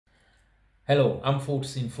Hello, I'm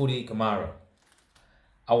Fodi Kamara.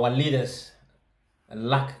 Our leaders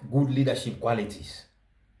lack good leadership qualities,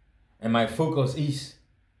 and my focus is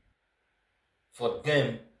for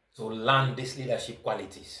them to learn these leadership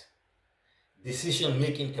qualities.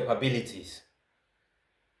 Decision-making capabilities.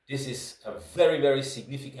 This is a very, very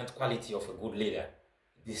significant quality of a good leader.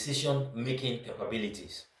 Decision-making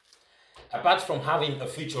capabilities. Apart from having a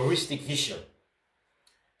futuristic vision,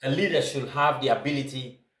 a leader should have the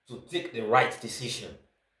ability to take the right decision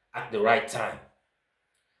at the right time.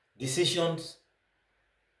 Decisions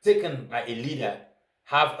taken by a leader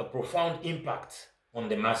have a profound impact on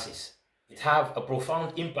the masses. It have a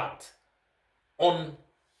profound impact on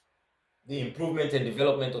the improvement and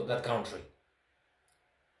development of that country.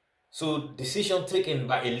 So decision taken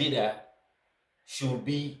by a leader should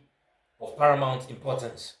be of paramount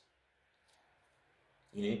importance.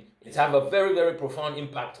 It have a very, very profound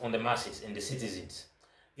impact on the masses and the citizens.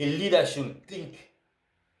 A leader should think,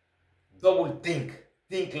 double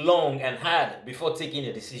think long and hard before taking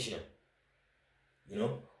a decision.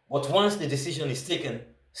 But once the decision is taken,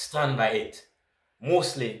 stand by it.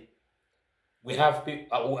 Mostly,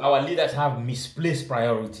 our leaders have misplaced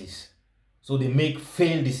priorities. So they make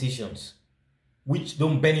failed decisions, which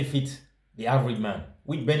don't benefit the average man,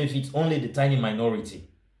 which benefits only the tiny minority.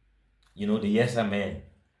 The yes man.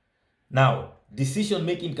 Now,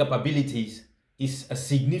 decision-making capabilities is a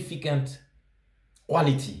significant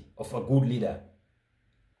quality of a good leader.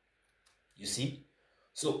 You see?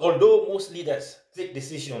 So although most leaders take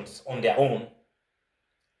decisions on their own,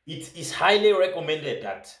 it is highly recommended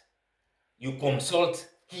that you consult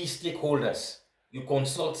key stakeholders, you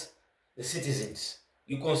consult the citizens,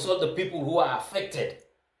 you consult the people who are affected,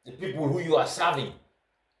 the people who you are serving.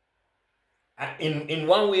 And in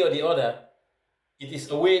one way or the other, it is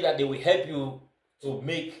a way that they will help you to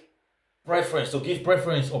make preference, to give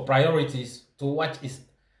preference or priorities to what the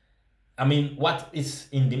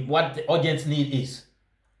urgent need is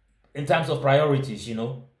in terms of priorities.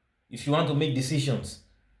 If you want to make decisions,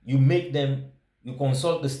 you make them, you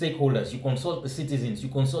consult the stakeholders, you consult the citizens, you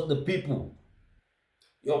consult the people,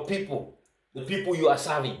 your people, the people you are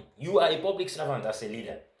serving. You are a public servant as a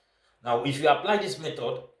leader. Now, if you apply this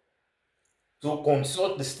method to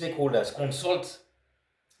consult the stakeholders, consult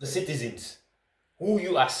the citizens who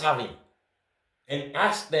you are serving, and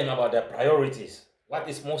ask them about their priorities. What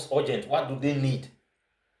is most urgent? What do they need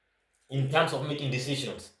in terms of making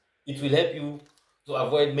decisions? It will help you to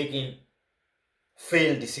avoid making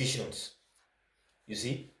failed decisions. You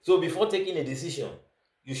see? So before taking a decision,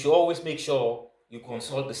 you should always make sure you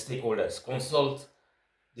consult the stakeholders, consult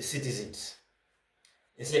the citizens.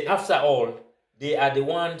 And say, after all, they are the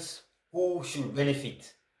ones who should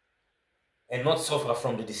benefit and not suffer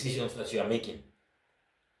from the decisions that you are making.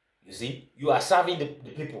 You see, you are serving the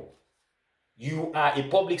people. You are a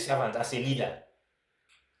public servant as a leader.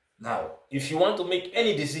 Now, if you want to make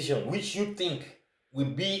any decision which you think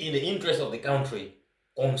will be in the interest of the country,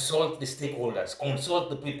 consult the stakeholders,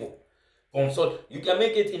 consult the people, consult. You can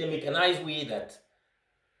make it in a mechanized way that,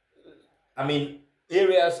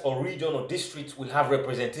 areas or region or districts will have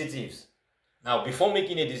representatives. Now, before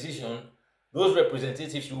making a decision, those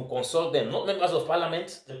representatives, you will consult them, not members of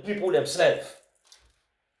parliament, the people themselves.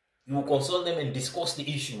 You will consult them and discuss the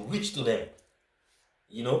issue, reach to them.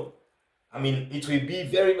 It will be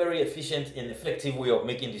very, very efficient and effective way of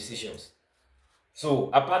making decisions.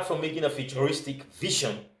 So, apart from making a futuristic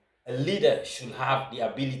vision, a leader should have the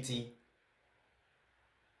ability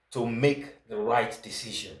to make the right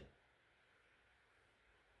decision.